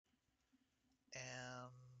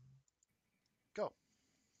Go.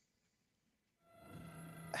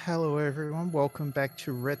 Hello everyone, welcome back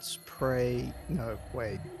to Let's Pray. No,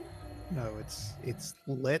 wait. No, it's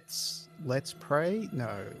Let's Pray.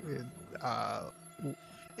 No. Uh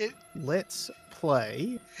It let's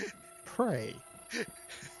play Pray.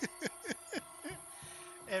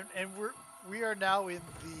 and we are now in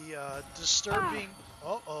the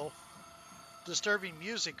disturbing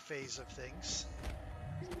music phase of things.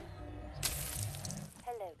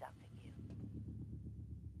 Hello, Dr. Q.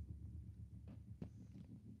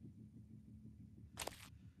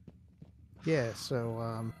 Yeah,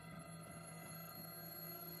 so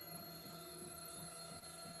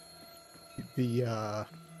the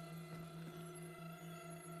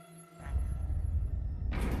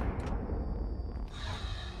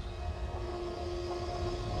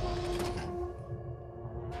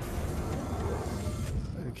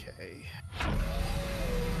okay.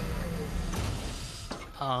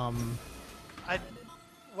 Um I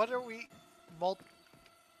what are we mul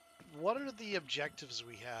what are the objectives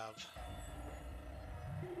we have?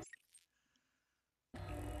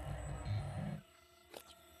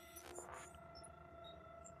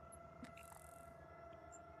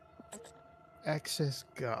 access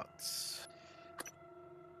guts.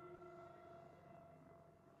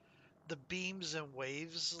 The beams and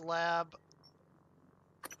waves lab,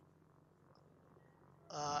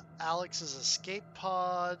 Alex's escape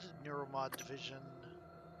pod, neuromod division,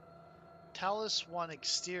 Talus 1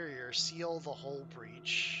 exterior, seal the hull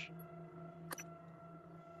breach.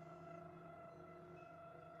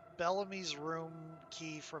 Bellamy's room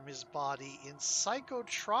key from his body in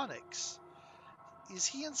psychotronics. Is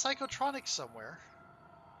he in psychotronics somewhere?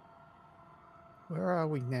 Where are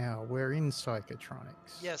we now? We're in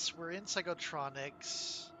psychotronics. Yes, we're in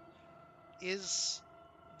psychotronics. Is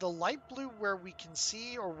the light blue where we can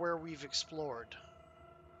see or where we've explored?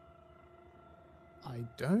 I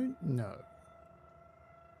don't know.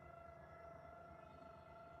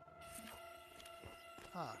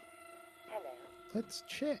 Huh. Hello. Let's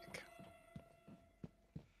check.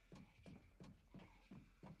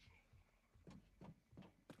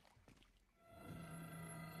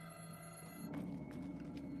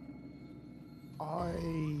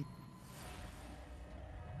 I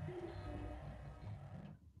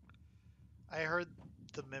I heard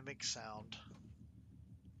the mimic sound.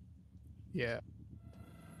 yeah.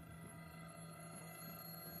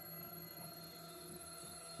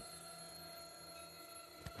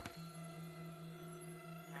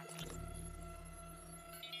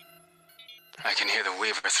 I can hear the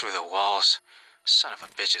Weaver through the walls. Son of a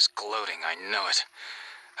bitch is gloating, I know it.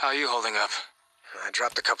 How are you holding up? I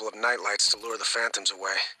dropped a couple of nightlights to lure the phantoms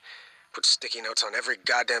away. Put sticky notes on every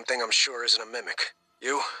goddamn thing I'm sure isn't a mimic.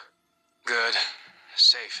 You? Good.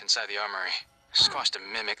 Safe inside the armory. Squashed a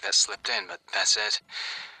mimic that slipped in, but that's it.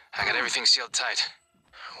 I got everything sealed tight.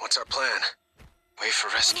 What's our plan? Wait for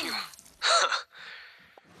rescue.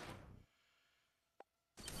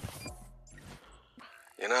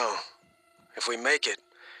 You know, if we make it,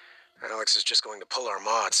 Alex is just going to pull our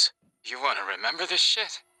mods. You want to remember this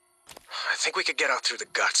shit? I think we could get out through the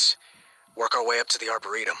guts. Work our way up to the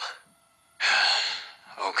Arboretum.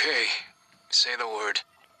 Okay. Say the word.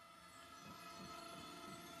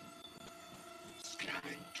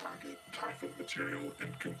 Scanning target type of material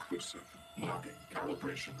inconclusive. Logging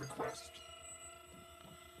calibration request.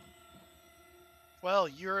 Well,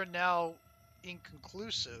 you're now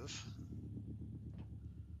inconclusive.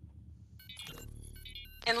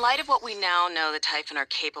 In light of what we now know the Typhon are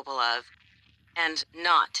capable of, and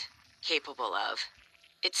not capable of,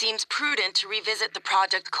 it seems prudent to revisit the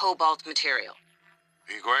Project Cobalt material.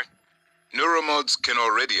 Igor? Neuromods can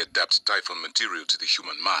already adapt Typhon material to the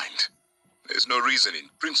human mind. There's no reason in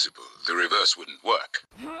principle the reverse wouldn't work.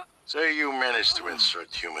 Say you managed to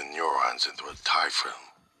insert human neurons into a Typhon.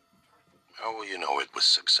 How will you know it was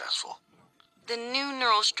successful? The new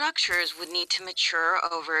neural structures would need to mature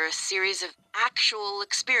over a series of actual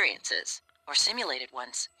experiences, or simulated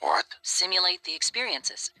ones. What? Simulate the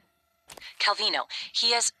experiences. Calvino,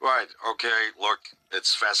 he has... Right, okay, look,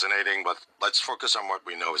 it's fascinating, but let's focus on what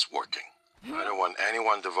we know is working. I don't want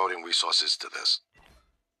anyone devoting resources to this.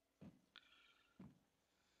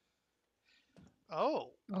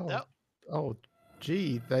 Oh, Oh, that oh,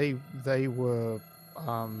 gee, they were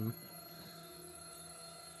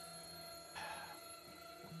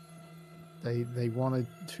they wanted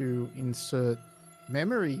to insert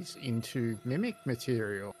memories into mimic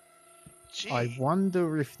material. I gee.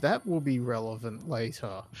 wonder if that will be relevant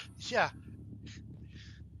later. Yeah.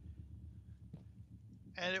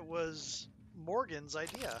 And it was Morgan's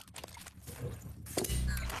idea.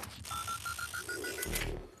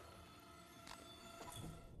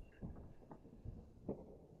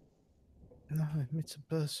 Emits a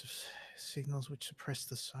burst of signals which suppress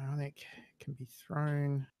the psionic. Can be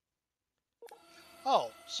thrown.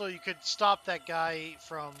 Oh, so you could stop that guy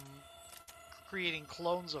from creating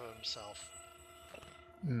clones of himself.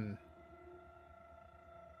 Hmm.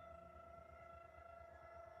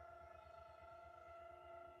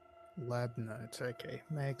 Lab notes. Okay.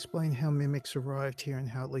 May I explain how mimics arrived here and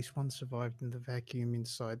how at least one survived in the vacuum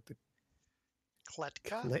inside the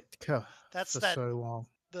Kletka? Kletka That's for so long?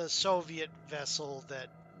 the Soviet vessel that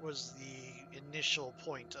was the initial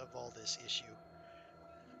point of all this issue.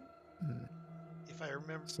 Hmm. If I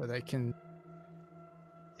remember. So they can.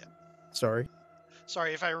 Yeah. Sorry.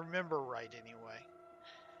 Sorry, if I remember right, anyway.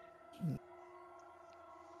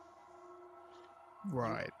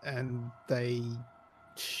 Right, and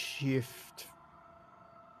shift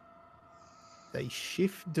they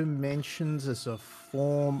shift dimensions as a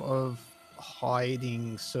form of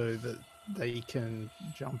hiding so that they can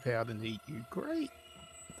jump out and eat you. Great.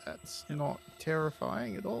 That's Yep. not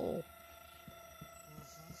terrifying at all.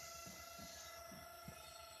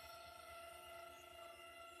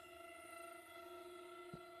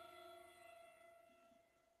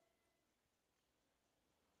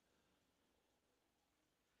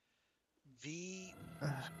 V.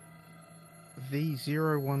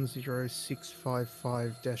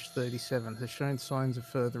 V010655-37 has shown signs of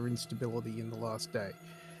further instability in the last day.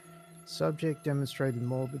 Subject demonstrated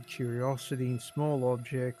morbid curiosity in small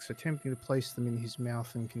objects, attempting to place them in his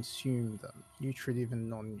mouth and consume them, nutritive and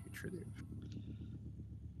non-nutritive.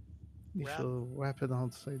 Initial rapid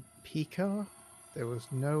onset Pika. There was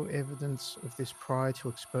no evidence of this prior to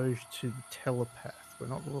exposure to the telepath. We're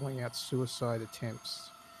not ruling out suicide attempts.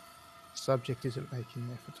 Subject isn't making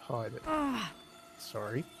an effort to hide it.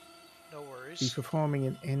 Sorry. No Be worries. performing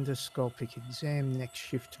an endoscopic exam next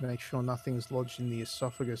shift to make sure nothing is lodged in the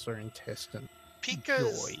esophagus or intestine.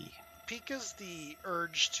 Joy. Pika's the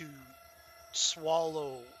urge to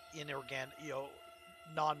swallow inorganic,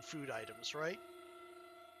 non-food items, right?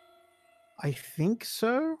 I think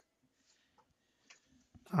so.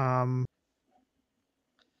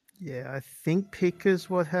 Yeah, I think pick is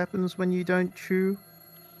what happens when you don't chew.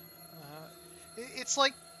 It's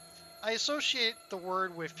like I associate the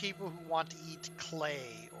word with people who want to eat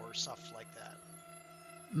clay or stuff like that.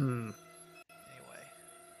 Hmm.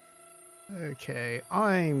 Anyway. Okay,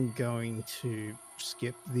 I'm going to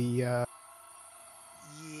skip the Yeah.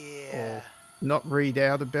 or not read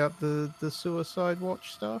out about the suicide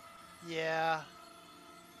watch stuff. Yeah.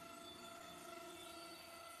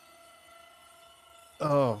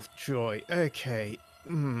 Oh joy. Okay.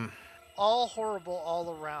 All horrible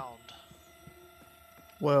all around.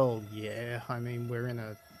 Well, yeah. I mean, we're in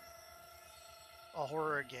a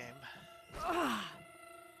horror game.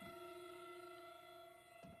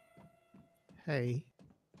 Hey.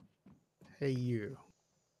 Hey, you.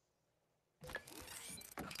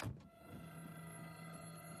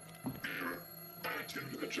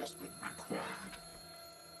 Attitude adjustment required.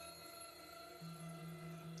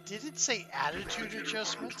 Did it say attitude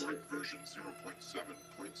adjustment? Version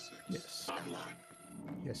 0.7.6. Yes. Online.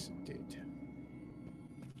 Yes, it did.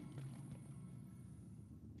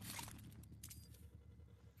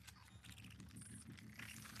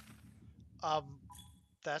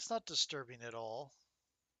 That's not disturbing at all.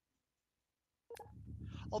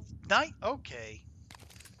 Oh, night. Okay.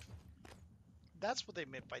 That's what they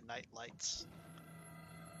meant by night lights.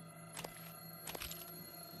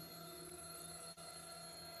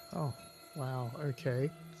 Oh, wow.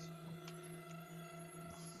 Okay.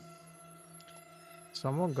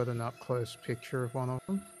 Someone got an up-close picture of one of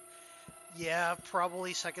them. Yeah,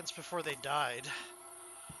 probably seconds before they died.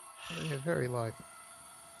 Yeah, very likely.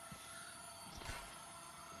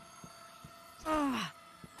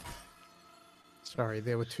 Sorry,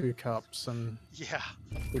 there were 2 cups, and yeah,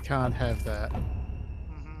 we can't have that.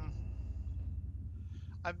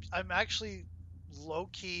 I'm actually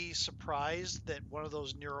low-key surprised that one of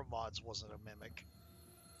those neuromods wasn't a mimic.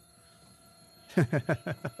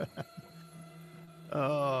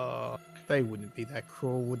 Oh, they wouldn't be that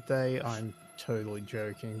cruel, would they? I'm totally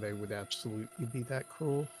joking. They would absolutely be that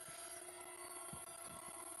cruel.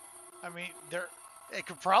 I mean, it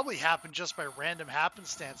could probably happen just by random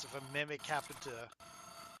happenstance if a mimic happened to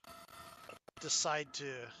decide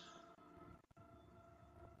to.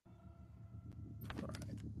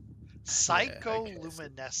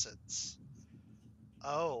 Psycholuminescence.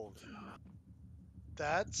 Oh,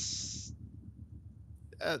 that's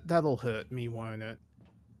that'll hurt me, won't it?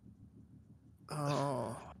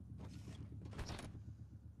 Oh.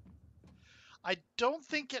 I don't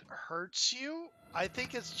think it hurts you. I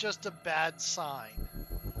think it's just a bad sign.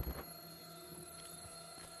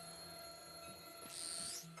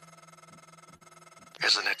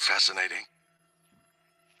 Isn't it fascinating?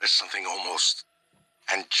 There's something almost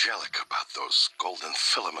angelic about those golden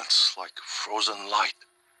filaments, like frozen light.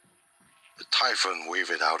 The Typhon weave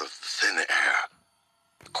it out of thin air.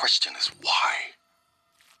 The question is why?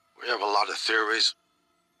 We have a lot of theories,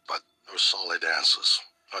 but no solid answers.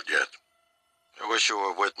 Not yet. I wish you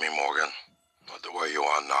were with me, Morgan. Not the way you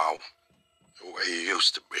are now. The way you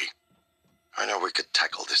used to be. I know we could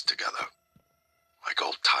tackle this together. Like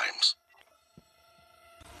old times.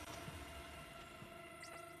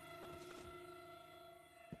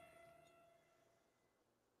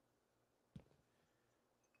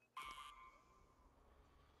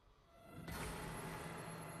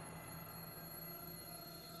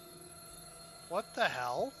 What the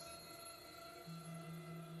hell?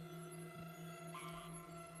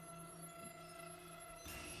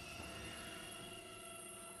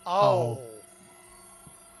 Oh.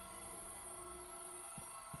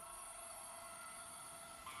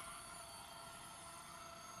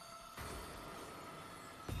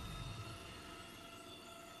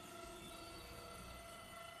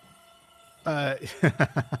 Oh.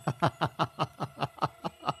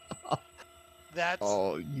 That's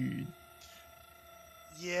Oh, you.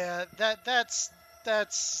 yeah, that's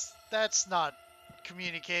not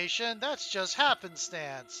communication. That's just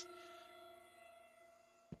happenstance.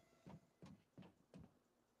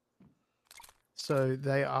 So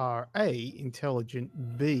they are A,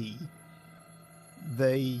 intelligent, B,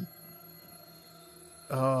 they.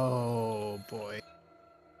 Oh boy.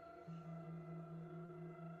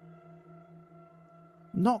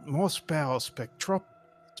 Not Mossbauer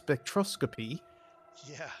spectroscopy.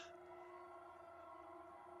 Yeah.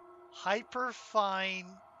 Hyperfine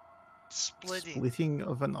splitting. Splitting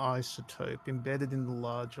of an isotope embedded in the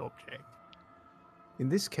large object. In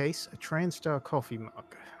this case, a TranStar coffee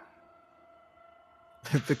mug.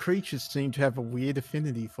 The creatures seem to have a weird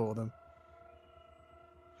affinity for them.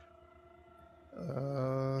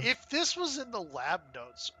 If this was in the lab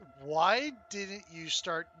notes, why didn't you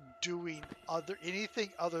start doing anything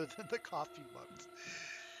other than the coffee mugs?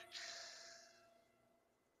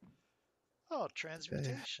 Oh,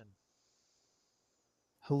 transmutation.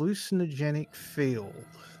 Hallucinogenic field.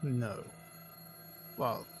 No.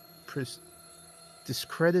 Well,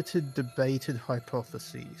 discredited, debated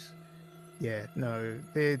hypotheses. Yeah, no,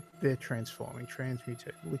 they're transforming,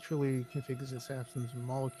 transmutate. Literally configures its atoms and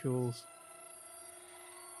molecules.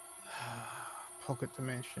 Pocket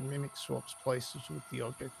dimension. Mimic swaps places with the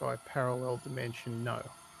object by parallel dimension. No.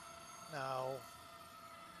 No.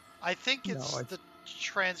 I think No, it's the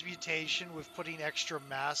transmutation with putting extra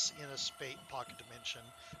mass in a space pocket dimension.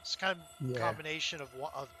 It's kind of yeah. combination of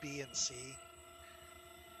B and C.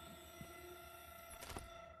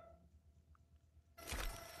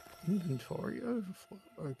 Inventory overflow.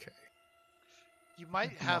 Okay. You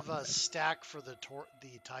might Come on, have a man. stack for the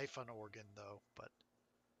Typhon organ though, but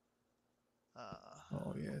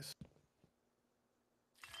Oh yes.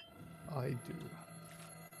 I do.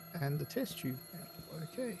 And the test tube.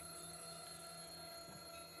 Okay.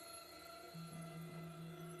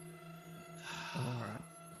 Alright.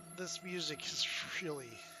 this music is really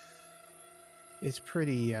It's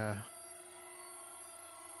pretty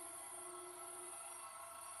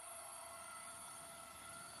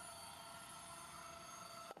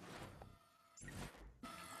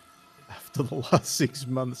after the last 6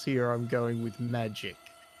 months here, I'm going with magic.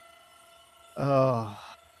 Oh.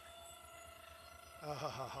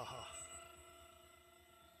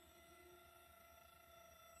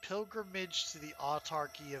 Pilgrimage to the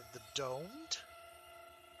autarky of the domed.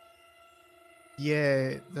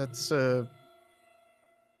 Yeah, that's Is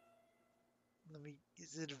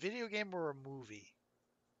it a video game or a movie?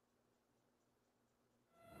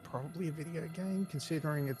 probably a video game,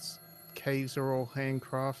 considering its caves are all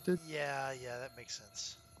handcrafted. Yeah, that makes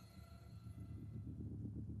sense.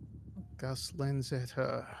 Gus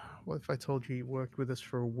Lanzetta. What if I told you worked with us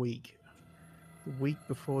for a week? The week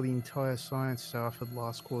before the entire science staff had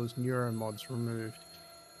last quarter's neuromods removed.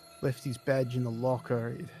 Left his badge in the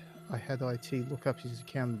locker. I had IT look up his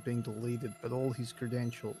account being deleted, but all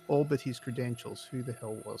but his credentials. Who the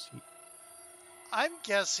hell was he? I'm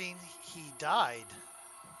guessing he died.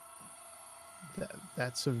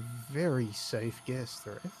 That's a very safe guess,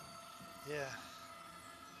 Thryth. Yeah.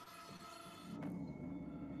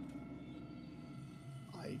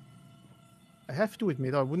 I have to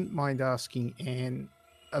admit, I wouldn't mind asking Anne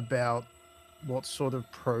about what sort of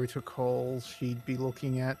protocols she'd be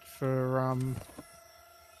looking at for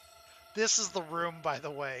This is the room, by the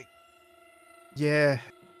way. Yeah,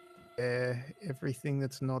 everything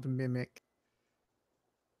that's not a mimic.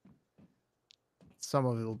 Some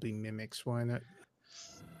of it'll be mimics, won't it?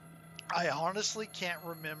 I honestly can't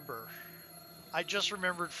remember. I just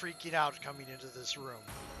remembered freaking out coming into this room.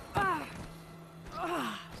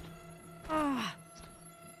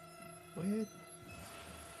 Where?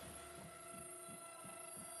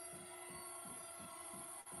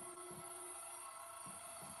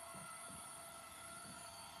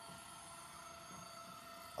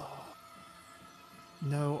 Oh.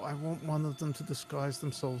 No, I want one of them to disguise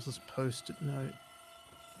themselves as Post-it note.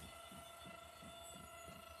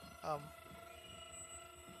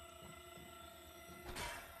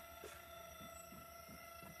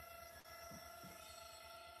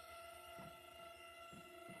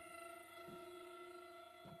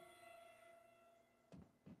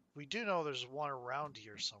 We do know there's one around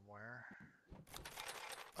here somewhere.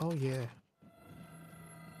 Oh, yeah.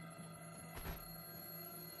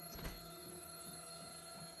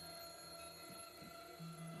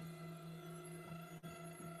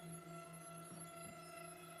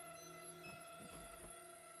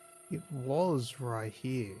 It was right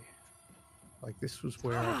here. Like, this was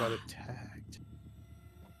where I got attacked.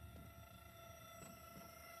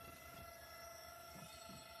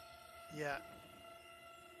 Yeah.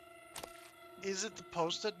 Is it the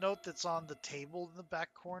post-it note that's on the table in the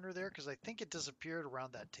back corner there? Because I think it disappeared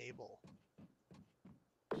around that table.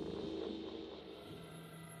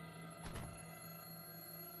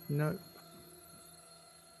 No.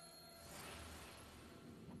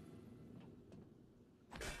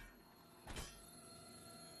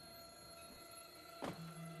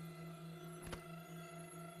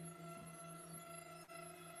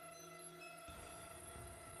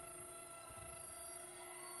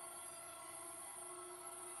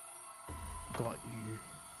 Got you.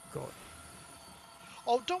 Got.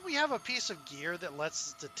 Oh, don't we have a piece of gear that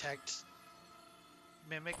lets us detect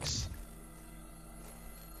mimics?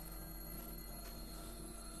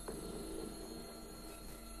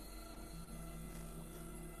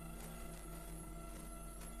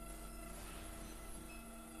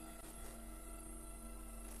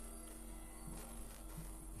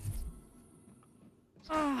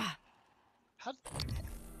 How,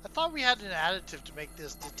 I thought we had an additive to make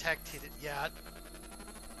this detect hidden. Yeah.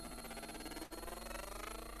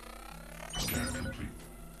 Scan complete.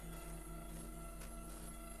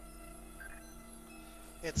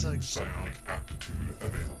 It's a Psionic aptitude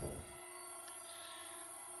available.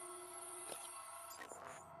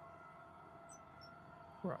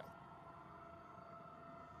 Right.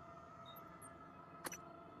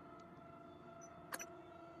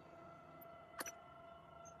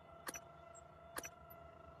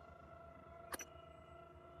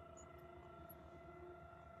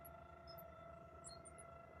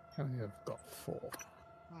 I only have got 4.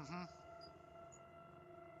 Mm-hmm.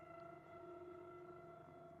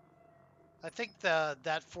 I think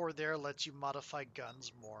that 4 there lets you modify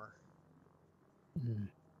guns more. Mm.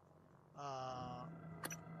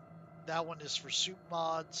 That one is for soup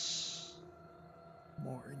mods.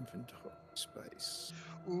 More inventory space.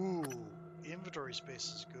 Ooh, inventory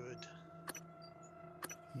space is good.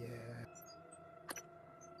 Yeah.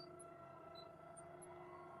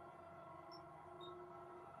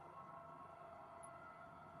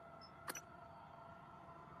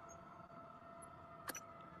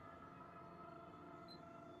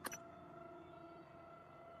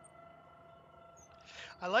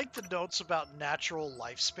 I like the notes about natural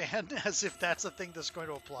lifespan, as if that's a thing that's going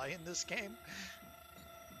to apply in this game.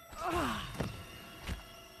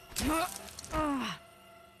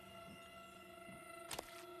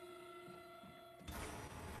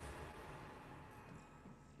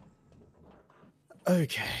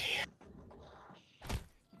 Okay.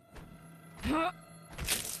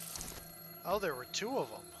 Oh, there were 2 of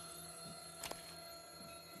them.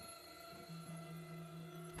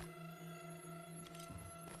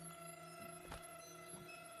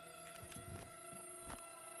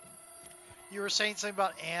 You were saying something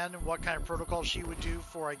about Anne and what kind of protocol she would do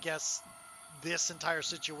for, I guess, this entire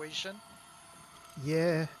situation?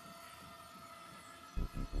 Yeah.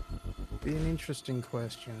 Be an interesting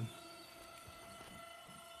question.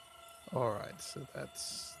 Alright, so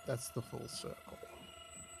that's the full circle.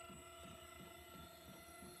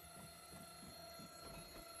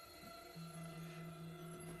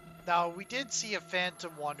 Now, we did see a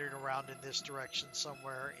phantom wandering around in this direction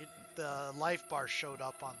somewhere. The life bar showed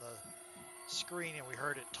up on the screen and we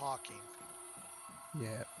heard it talking.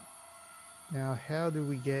 Yeah. Now, how do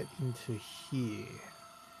we get into here?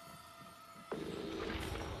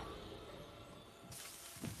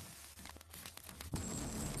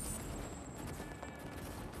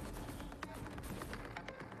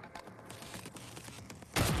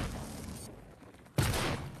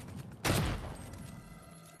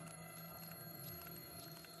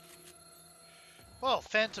 Well,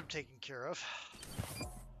 Phantom taken care of.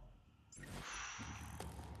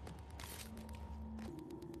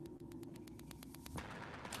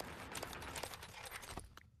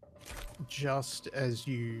 Just as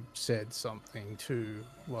you said something too,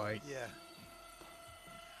 like, Yeah,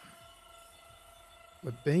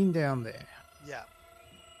 we've been down there. yeah.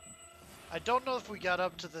 I don't know if we got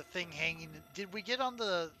up to the thing hanging. Did we get on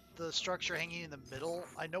the structure hanging in the middle?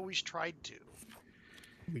 I know we tried to.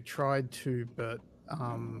 We tried to, but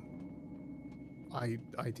I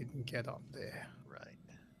didn't get up there. Right.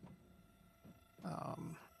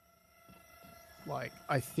 Like,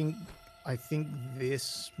 I think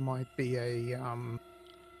this might be a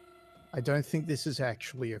I don't think this is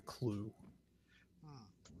actually a clue.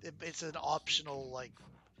 It's an optional, like,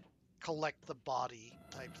 collect the body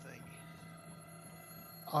type thing.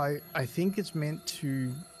 I think it's meant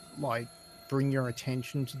to, like, bring your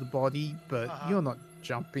attention to the body, but you're not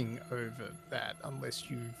jumping over that unless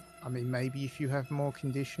you've, I mean, maybe if you have more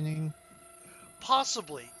conditioning.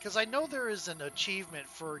 Possibly, because I know there is an achievement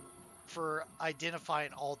for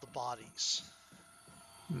identifying all the bodies.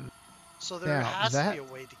 So there Now, has to be a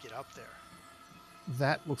way to get up there.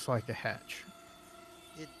 That looks like a hatch.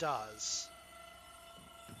 It does.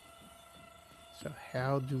 So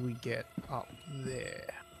how do we get up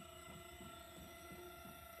there?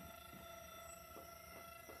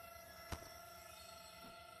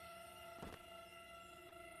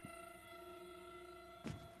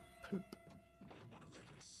 Poop.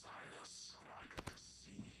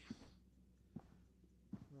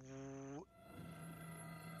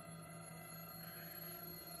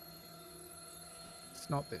 It's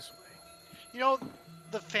not this way. You know,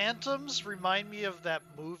 the Phantoms remind me of that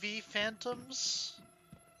movie Phantoms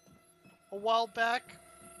a while back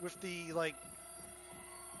with the, like,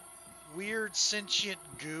 weird sentient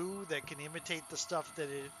goo that can imitate the stuff that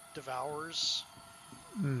it devours.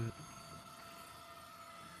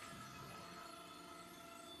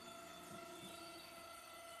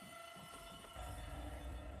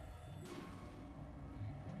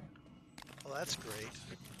 Well, that's great.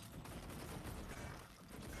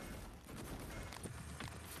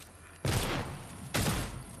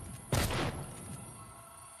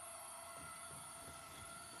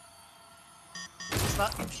 It's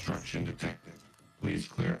not... Obstruction detected. Please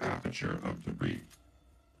clear aperture of debris.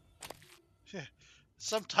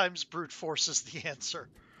 Sometimes brute force is the answer.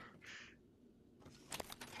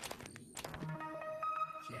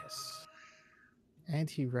 Yes.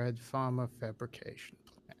 Anti-rad pharma fabrication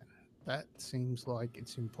plan. That seems like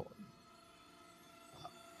it's important.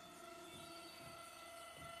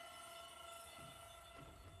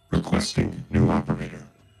 Requesting new operator.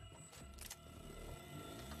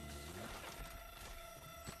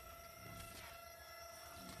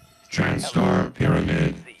 TranStar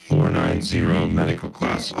Pyramid 490 medical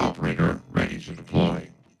class operator ready to deploy.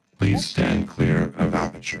 Please stand clear of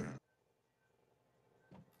aperture.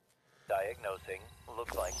 Diagnosing.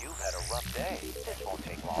 Looks like you've had a rough day. This won't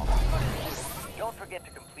take long. Don't forget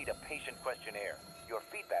to complete a patient questionnaire. Your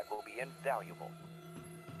feedback will be invaluable.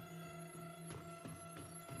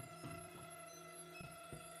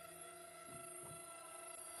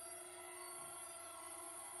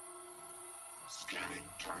 Scanning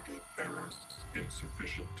target error.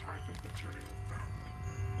 Insufficient target material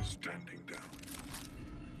found. Standing down.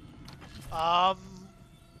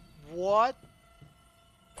 What?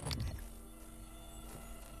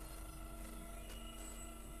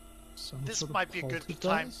 This might be a good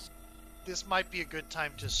time. This might be a good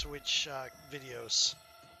time to switch videos.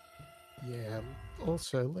 Yeah.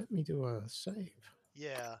 Also, let me do a save.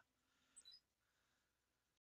 Yeah.